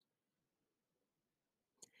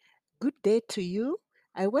good day to you.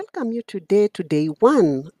 I welcome you today to day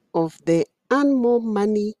one of the Earn More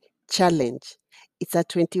Money Challenge. It's a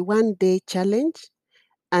 21-day challenge,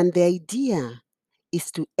 and the idea is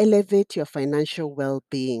to elevate your financial well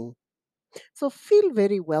being. So feel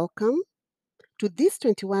very welcome to this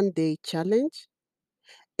 21-day challenge.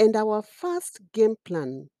 And our first game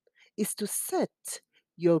plan is to set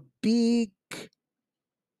your big,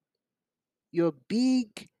 your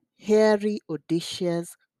big, hairy,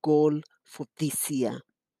 audacious goal for this year.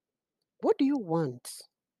 What do you want?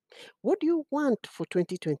 What do you want for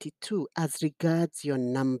 2022 as regards your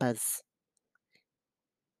numbers?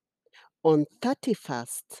 On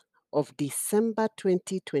 31st of December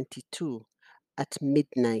 2022 at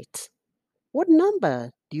midnight, what number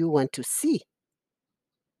do you want to see?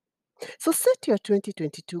 So set your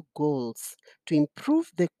 2022 goals to improve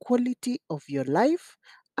the quality of your life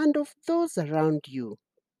and of those around you,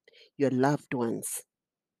 your loved ones.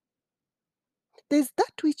 There's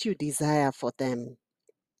that which you desire for them.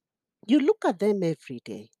 You look at them every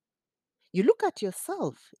day. You look at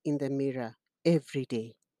yourself in the mirror every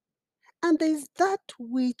day. And there is that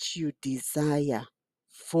which you desire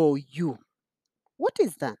for you. What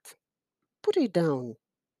is that? Put it down.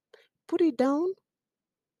 Put it down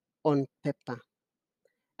on paper.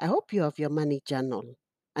 I hope you have your money journal.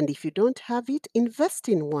 And if you don't have it, invest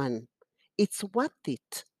in one. It's worth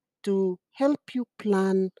it to help you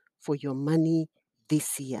plan for your money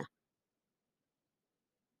this year.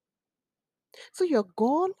 So, your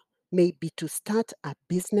goal may be to start a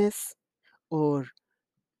business or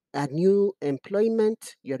a new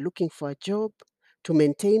employment, you're looking for a job, to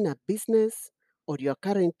maintain a business or your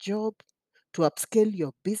current job, to upscale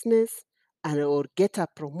your business and or get a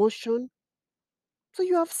promotion. So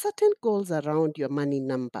you have certain goals around your money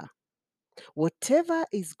number. Whatever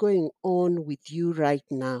is going on with you right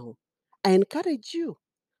now, I encourage you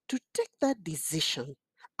to take that decision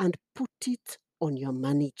and put it on your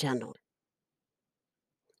money journal.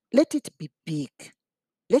 Let it be big.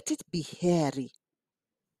 Let it be hairy.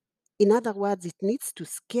 In other words, it needs to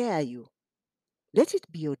scare you. Let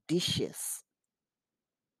it be audacious.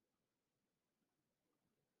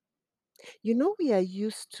 We are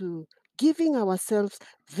used to giving ourselves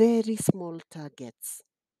very small targets.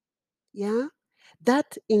 Yeah?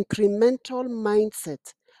 That incremental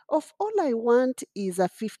mindset of all I want is a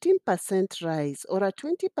 15% rise or a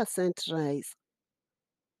 20% rise.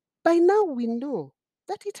 By now, we know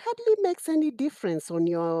that it hardly makes any difference on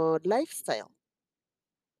your lifestyle.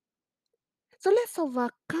 So let's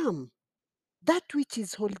overcome that which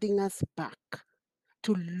is holding us back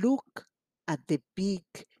to look at the big,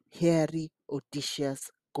 hairy,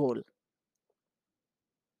 audacious goal.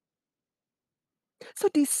 So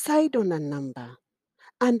decide on a number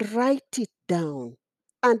and write it down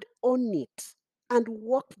and own it and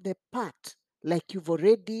walk the path like you've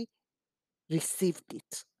already received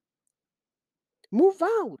it. Move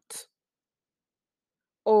out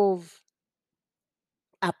of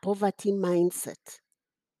a poverty mindset,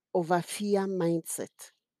 of a fear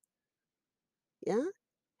mindset. Yeah?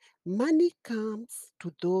 Money comes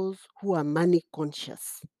to those who are money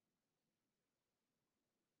conscious.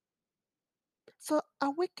 So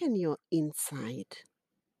awaken your inside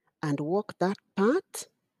and walk that path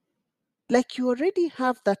like you already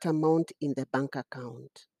have that amount in the bank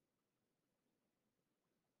account.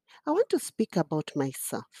 I want to speak about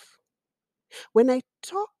myself. When I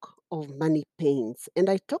talk of money pains, and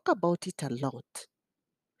I talk about it a lot,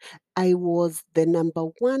 I was the number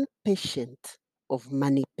one patient of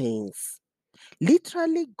money pains.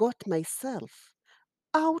 Literally got myself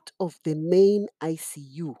out of the main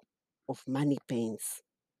ICU of money pains.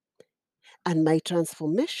 And my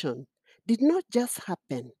transformation did not just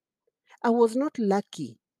happen. I was not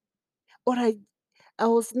lucky, or I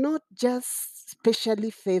was not just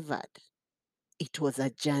specially favored. It was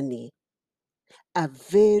a journey, a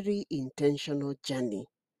very intentional journey,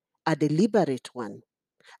 a deliberate one,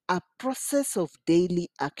 a process of daily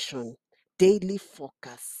action, daily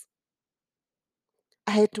focus.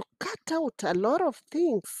 I had to cut out a lot of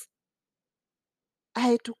things. I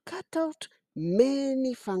had to cut out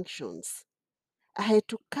many functions. I had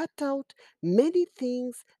to cut out many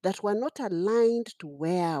things that were not aligned to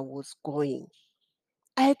where I was going.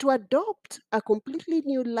 I had to adopt a completely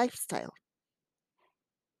new lifestyle.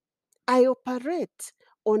 I operate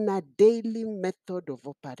on a daily method of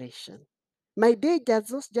operation. My day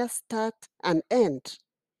does not just start and end,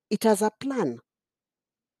 it has a plan.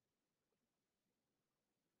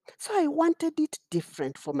 So I wanted it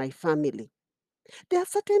different for my family. There are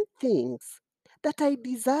certain things that I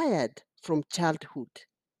desired from childhood.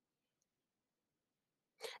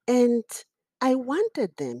 And I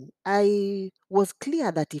wanted them. I was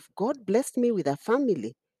clear that if God blessed me with a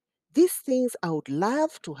family, these things I would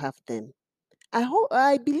love to have them.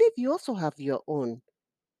 I believe you also have your own.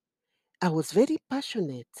 I was very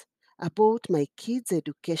passionate about my kids'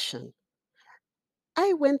 education.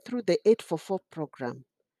 I went through the 844 program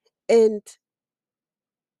and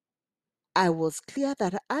I was clear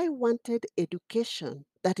that I wanted education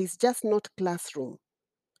that is just not classroom,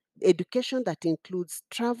 education that includes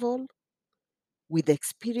travel with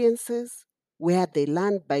experiences where they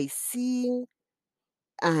learn by seeing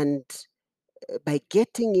and by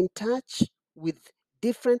getting in touch with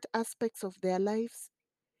different aspects of their lives,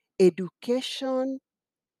 education,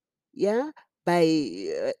 yeah, by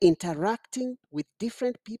interacting with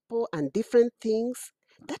different people and different things.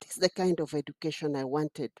 That is the kind of education I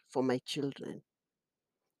wanted for my children.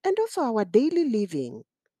 And also our daily living.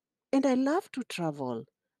 And I love to travel.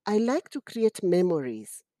 I like to create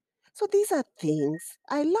memories. So these are things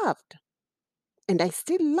I loved and I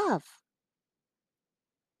still love.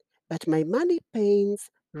 But my money pains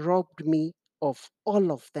robbed me of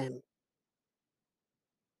all of them.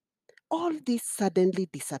 All this suddenly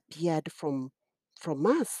disappeared from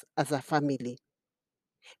us as a family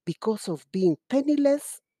because of being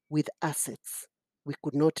penniless with assets we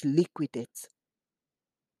could not liquidate.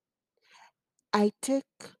 I take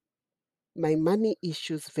my money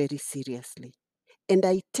issues very seriously, and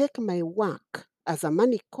I take my work as a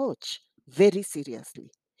money coach very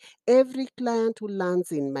seriously. Every client who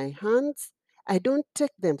lands in my hands, I don't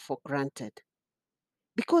take them for granted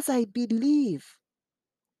because I believe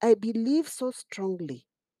so strongly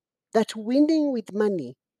that winning with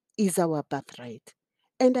money is our birthright.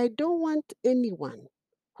 And I don't want anyone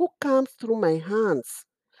who comes through my hands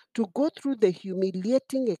to go through the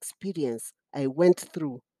humiliating experience I went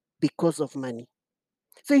through because of money.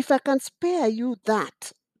 So if I can spare you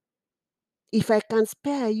that, if I can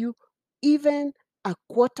spare you even a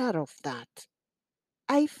quarter of that,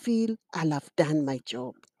 I feel I'll have done my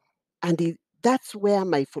job. And that's where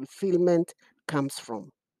my fulfillment comes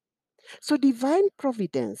from. So divine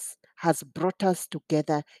providence has brought us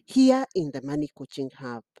together here in the Money Coaching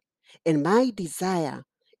Hub. And my desire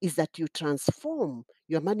is that you transform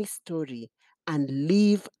your money story and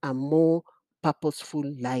live a more purposeful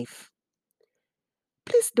life.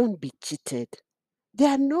 Please don't be cheated.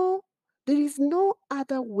 There is no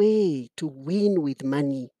other way to win with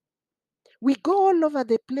money. We go all over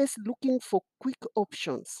the place looking for quick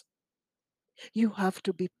options. You have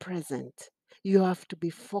to be present. You have to be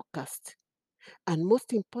focused. And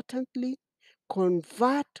most importantly,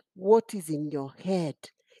 convert what is in your head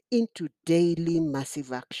into daily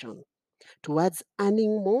massive action towards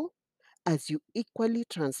earning more as you equally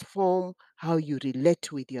transform how you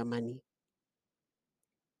relate with your money.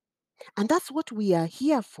 And that's what we are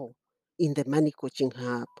here for in the Money Coaching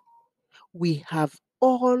Hub. We have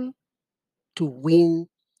all to win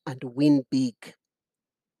and win big.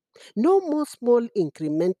 No more small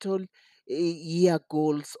incremental year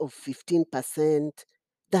goals of 15%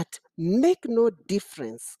 that make no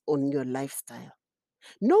difference on your lifestyle.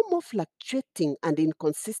 No more fluctuating and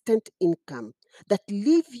inconsistent income that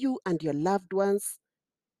leave you and your loved ones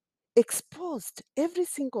exposed every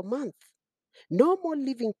single month. No more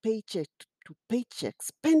living paycheck to paycheck,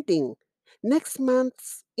 spending next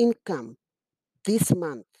month's income this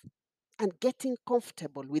month and getting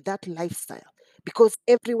comfortable with that lifestyle because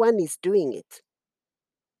everyone is doing it.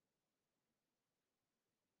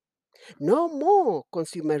 No more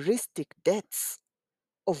consumeristic debts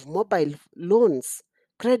of mobile loans,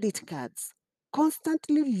 credit cards,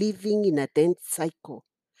 constantly living in a debt cycle,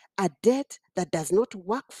 a debt that does not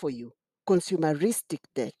work for you, consumeristic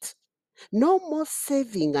debt. No more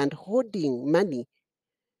saving and hoarding money,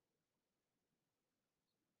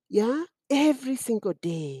 yeah, every single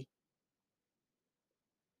day.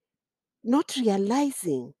 Not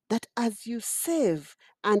realizing that as you save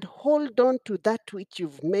and hold on to that which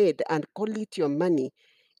you've made and call it your money,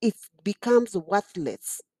 it becomes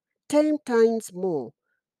worthless 10 times more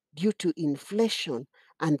due to inflation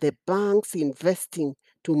and the banks investing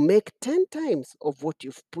to make 10 times of what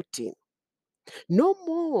you've put in. No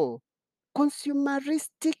more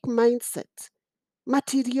consumeristic mindset,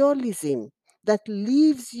 materialism that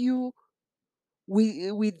leaves you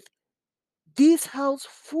with this house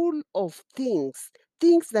full of things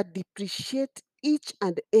that depreciate each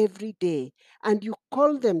and every day, and you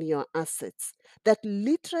call them your assets that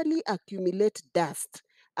literally accumulate dust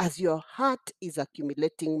as your heart is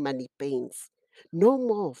accumulating money pains. No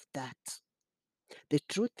more of that. The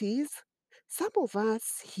truth is, some of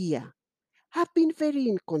us here have been very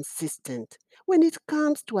inconsistent when it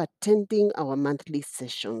comes to attending our monthly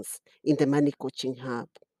sessions in the Money Coaching Hub.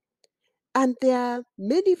 And there are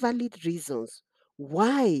many valid reasons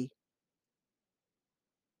why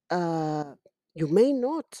uh, you may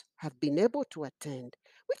not have been able to attend,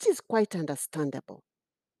 which is quite understandable.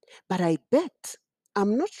 But I bet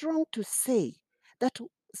I'm not wrong to say that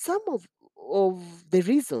some of the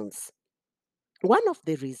reasons, one of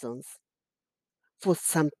the reasons for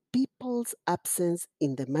some people's absence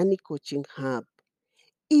in the Money Coaching Hub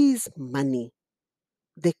is money.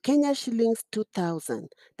 The Kenya shillings 2000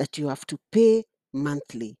 that you have to pay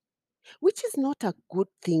monthly, which is not a good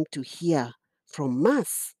thing to hear from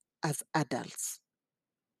us as adults.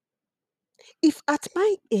 If at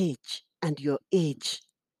my age and your age,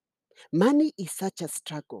 money is such a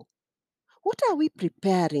struggle, what are we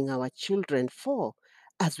preparing our children for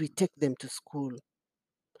as we take them to school?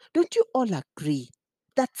 Don't you all agree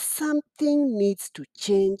that something needs to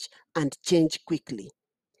change and change quickly?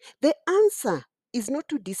 The answer is not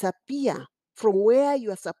to disappear from where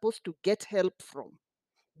you are supposed to get help from.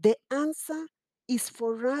 The answer is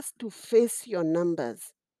for us to face your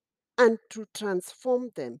numbers and to transform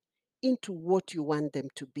them into what you want them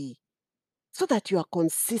to be so that you are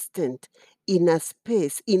consistent in a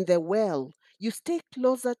space, in the well. You stay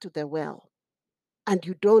closer to the well and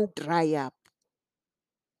you don't dry up.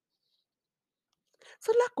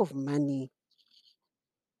 So, lack of money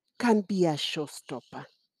can be a showstopper.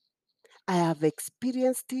 I have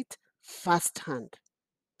experienced it firsthand,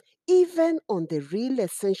 even on the real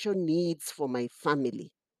essential needs for my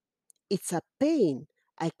family. It's a pain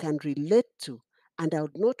I can relate to, and I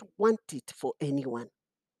would not want it for anyone.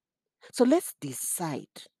 So let's decide.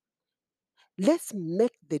 Let's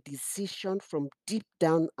make the decision from deep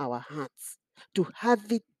down our hearts to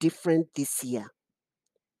have it different this year.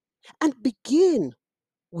 And begin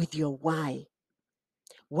with your why.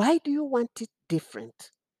 Why do you want it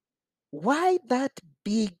different? Why that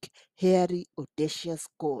big, hairy, audacious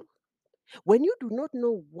goal? When you do not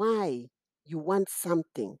know why you want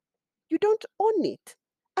something, you don't own it.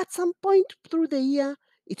 At some point through the year,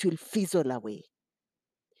 it will fizzle away.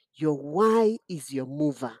 Your why is your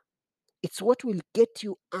mover. It's what will get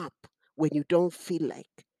you up when you don't feel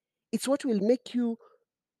like. It's what will make you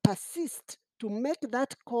persist to make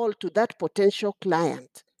that call to that potential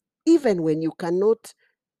client, even when you cannot,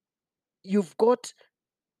 you've got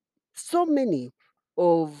so many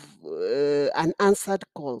of unanswered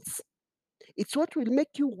calls. It's what will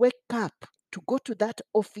make you wake up to go to that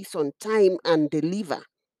office on time and deliver,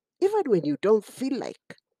 even when you don't feel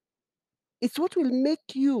like. It's what will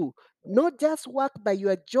make you not just work by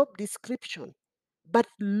your job description, but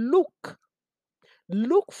look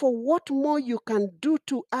for what more you can do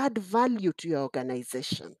to add value to your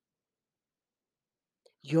organization.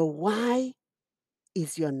 Your why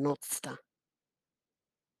is your North Star.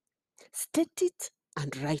 State it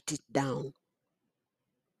and write it down.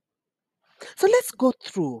 So let's go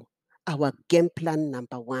through our game plan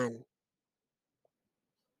number one.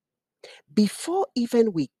 Before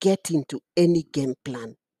even we get into any game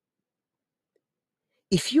plan,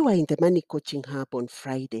 if you are in the Money Coaching Hub on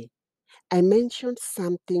Friday, I mentioned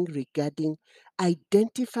something regarding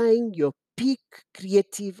identifying your peak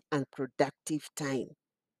creative and productive time,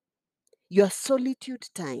 your solitude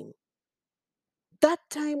time, that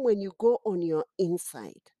time when you go on your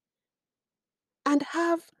inside and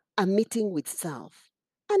have a meeting with self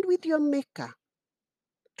and with your maker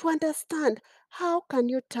to understand how can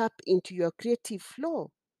you tap into your creative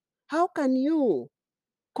flow? How can you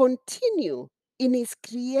continue in his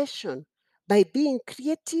creation by being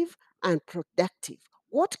creative and productive?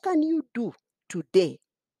 What can you do today,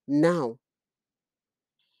 now,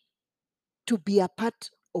 to be a part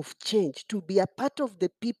of change, to be a part of the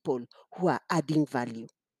people who are adding value?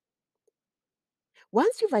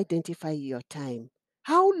 Once you've identified your time,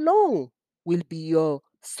 how long will be your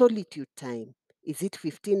solitude time? Is it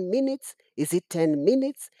 15 minutes? Is it 10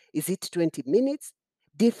 minutes? Is it 20 minutes?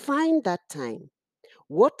 Define that time.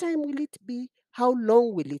 What time will it be? How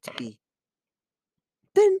long will it be?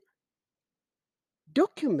 Then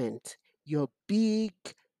document your big,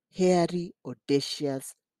 hairy,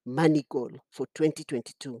 audacious money goal for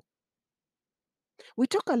 2022. We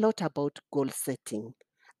talk a lot about goal setting,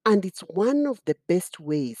 and it's one of the best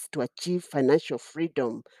ways to achieve financial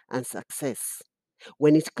freedom and success.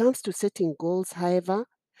 When it comes to setting goals, however,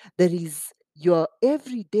 there is your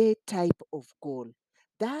everyday type of goal,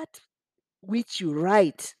 that which you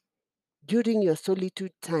write during your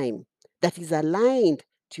solitude time that is aligned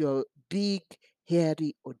to your big,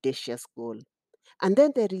 hairy, audacious goal. And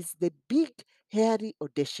then there is the big, hairy,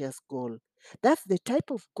 audacious goal That's the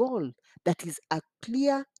type of goal that is a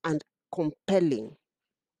clear and compelling.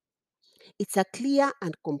 It's a clear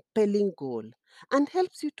and compelling goal and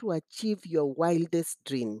helps you to achieve your wildest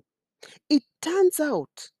dream. It turns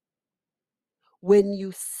out when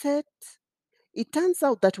you set it turns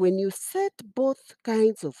out that when you set both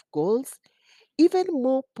kinds of goals, even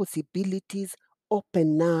more possibilities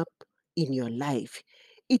open up in your life.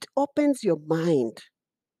 It opens your mind,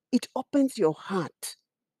 it opens your heart,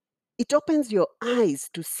 it opens your eyes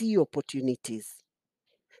to see opportunities.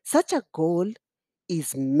 Such a goal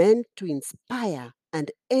is meant to inspire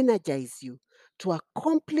and energize you to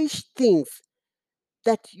accomplish things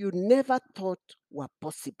that you never thought were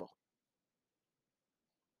possible.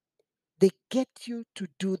 They get you to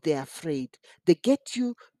do the afraid, they get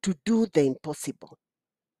you to do the impossible.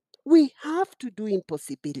 We have to do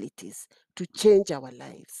impossibilities to change our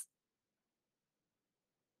lives.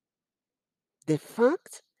 The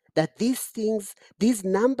fact that these things, these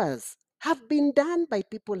numbers, have been done by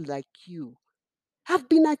people like you, have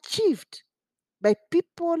been achieved by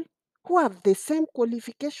people who have the same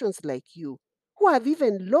qualifications like you, who have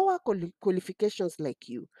even lower qualifications like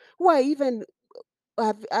you, who are even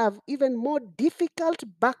have even more difficult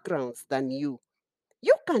backgrounds than you.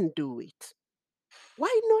 You can do it.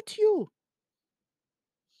 Why not you?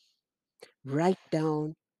 Write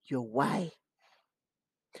down your why.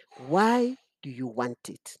 Why do you want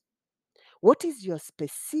it? What is your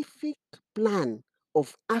specific plan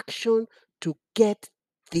of action to get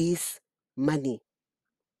this money?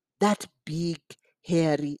 That big,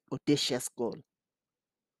 hairy, audacious goal.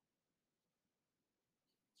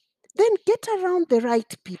 Then get around the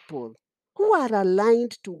right people who are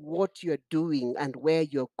aligned to what you're doing and where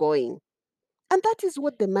you're going. And that is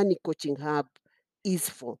what the Money Coaching Hub is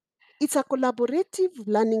for. It's a collaborative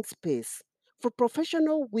learning space for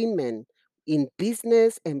professional women in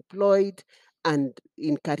business, employed, and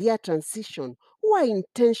in career transition who are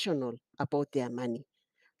intentional about their money.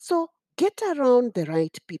 So get around the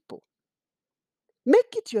right people.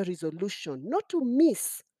 Make it your resolution not to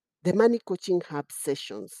miss the Money Coaching Hub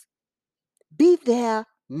sessions. Be there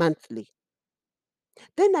monthly.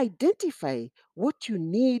 Then identify what you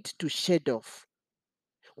need to shed off.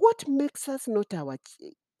 What makes us not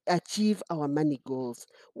achieve our money goals?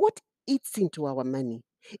 What eats into our money?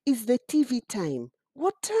 Is the TV time?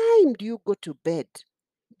 What time do you go to bed?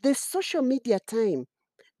 The social media time?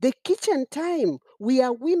 The kitchen time? We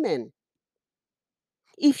are women.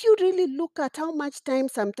 If you really look at how much time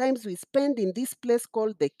sometimes we spend in this place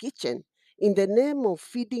called the kitchen in the name of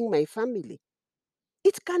feeding my family,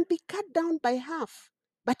 it can be cut down by half,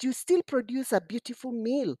 but you still produce a beautiful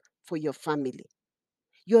meal for your family.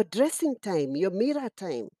 Your dressing time, your mirror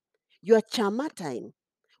time, your charmer time.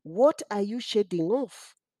 What are you shedding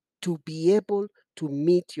off to be able to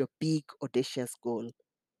meet your big, audacious goal?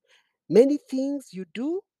 Many things you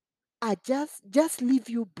do are just leave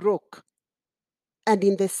you broke and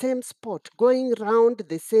in the same spot, going round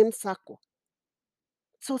the same circle.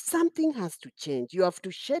 So something has to change. You have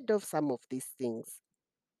to shed off some of these things.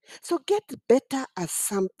 So get better at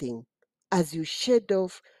something as you shed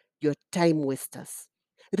off your time wasters.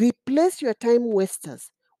 Replace your time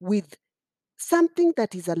wasters with something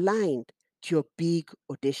that is aligned to your big,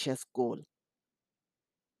 audacious goal.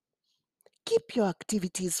 Keep your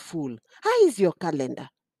activities full. How is your calendar?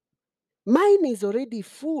 Mine is already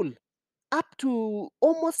full up to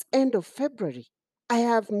almost end of February. I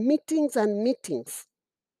have meetings and meetings.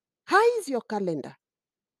 How is your calendar?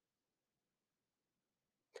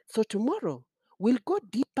 So tomorrow, we'll go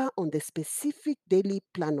deeper on the specific daily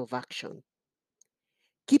plan of action.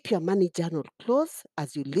 Keep your money journal close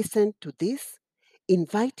as you listen to this.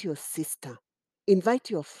 Invite your sister, invite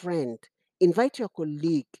your friend, invite your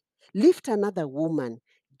colleague, lift another woman,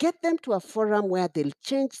 get them to a forum where they'll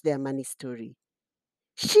change their money story.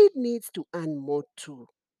 She needs to earn more too.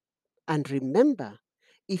 And remember,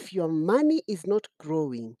 if your money is not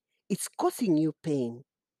growing, it's causing you pain.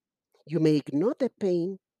 You may ignore the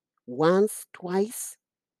pain once, twice,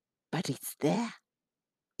 but it's there.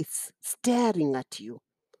 It's staring at you.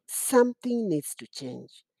 Something needs to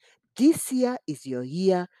change. This year is your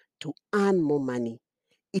year to earn more money.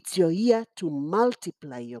 It's your year to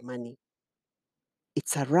multiply your money.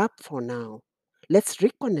 It's a wrap for now. Let's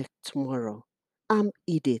reconnect tomorrow. I'm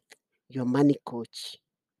Edith, your money coach.